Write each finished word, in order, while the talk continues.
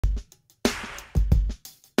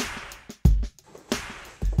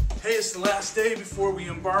Hey, it's the last day before we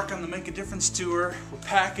embark on the Make a Difference tour. We're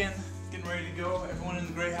packing, getting ready to go. Everyone in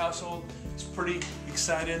the Gray household is pretty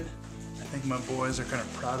excited. I think my boys are kind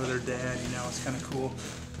of proud of their dad, you know, it's kind of cool.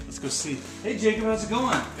 Let's go see. Hey Jacob, how's it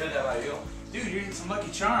going? Good, how about you? Dude, you're eating some Lucky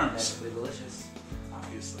Charms. That's really delicious.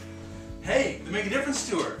 Obviously. Hey, the Make a Difference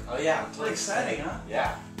tour. Oh yeah. Pretty exciting, huh?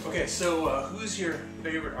 Yeah. Okay, so who's your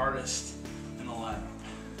favorite artist in the lineup?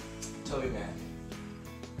 TobyMac.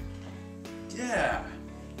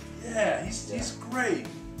 Yeah, he's great.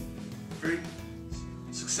 Very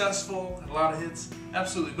successful, had a lot of hits.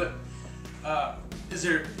 Absolutely, but is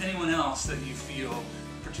there anyone else that you feel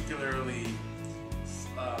particularly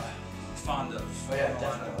fond of? Oh yeah,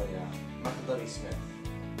 definitely, yeah. Michael W. Smith.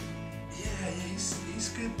 Yeah, he's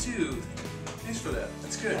good too. Thanks for that.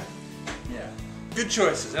 That's good. Yeah. Good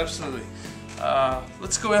choices, absolutely.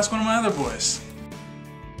 Let's go ask one of my other boys.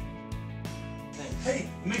 Thanks. Hey,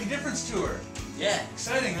 Make a Difference tour. Yeah.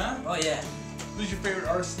 Exciting, huh? Oh yeah. Who's your favorite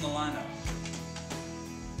artist in the lineup?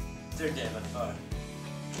 Third Day by far.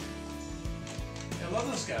 Yeah, I love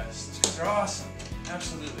those guys. Those guys are awesome.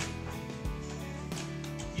 Absolutely.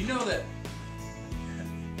 You know that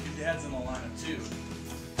your dad's in the lineup too.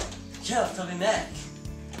 Yeah, TobyMac.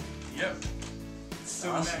 Yep. It's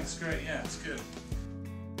TobyMac awesome. is great. Yeah, it's good.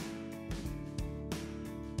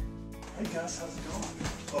 Hey Gus, how's it going?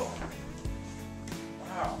 Oh.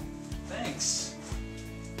 Wow. Thanks.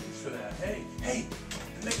 Thanks for that. Hey,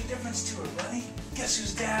 the Make a Difference tour, buddy. Guess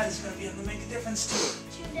whose dad is going to be on the Make a Difference tour?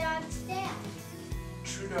 True Dog's dad.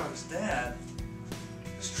 True Dog's dad?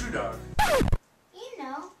 Who's True Dog? You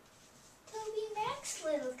know, TobyMac's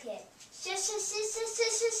little kid. Just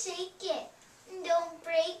shake it. And don't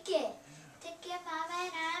break it. Take your mama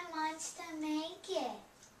and I wants to make it.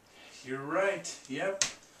 You're right. Yep.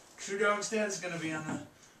 True Dog's dad is going to be on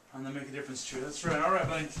the Make a Difference tour. That's right. All right,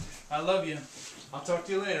 buddy. I love you. I'll talk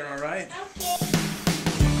to you later, all right? Okay.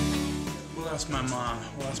 We'll ask my mom.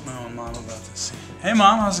 We'll ask my own mom about this. Hey,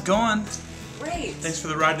 Mom. How's it going? Great. Thanks for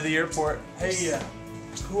the ride to the airport. Hey,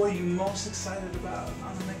 who are you most excited about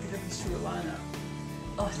on the Make a Difference tour lineup?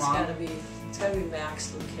 Oh, it's Mom? gotta be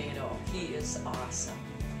Max Lucado. He is awesome.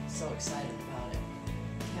 So excited about it.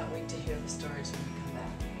 Can't wait to hear the stories when we come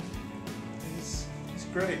back. He's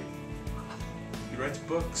great. He writes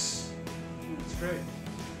books. It's great.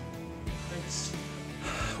 Thanks.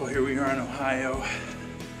 Well, here we are in Ohio.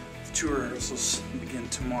 The tour rehearsals begin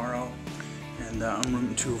tomorrow, and I'm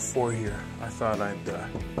room 204 here. I thought I'd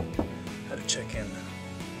had to check in with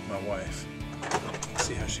my wife,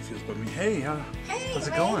 see how she feels about me. Hey, how's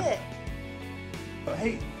it going?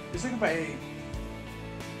 Hey, is it okay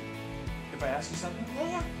if I ask you something?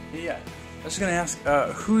 Yeah. I was gonna ask,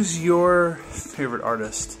 who's your favorite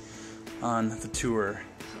artist on the tour?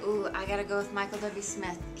 Ooh, I gotta go with Michael W.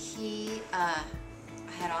 Smith. He, I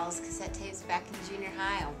had all his cassette tapes back in junior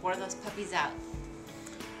high. I wore those puppies out.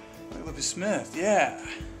 Michael W. Smith, yeah.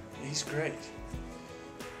 He's great.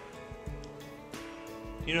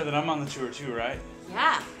 You know that I'm on the tour too, right?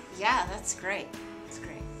 Yeah, that's great. That's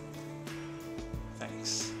great.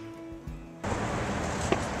 Thanks.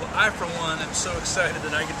 Well, I, for one, am so excited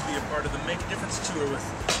that I get to be a part of the Make a Difference tour with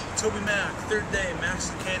TobyMac, Third Day, Max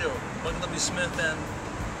Lucado, Michael W. Smith, and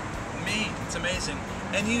me. It's amazing.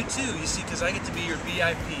 And you too, you see, because I get to be your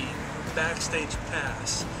VIP backstage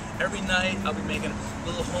pass. Every night I'll be making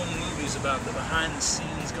little home movies about the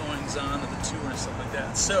behind-the-scenes goings-on of the tour and stuff like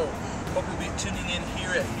that. So, hope you'll be tuning in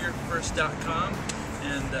here at HearItFirst.com,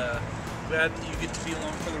 and glad that you get to be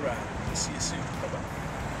along for the ride. See you soon. Bye-bye.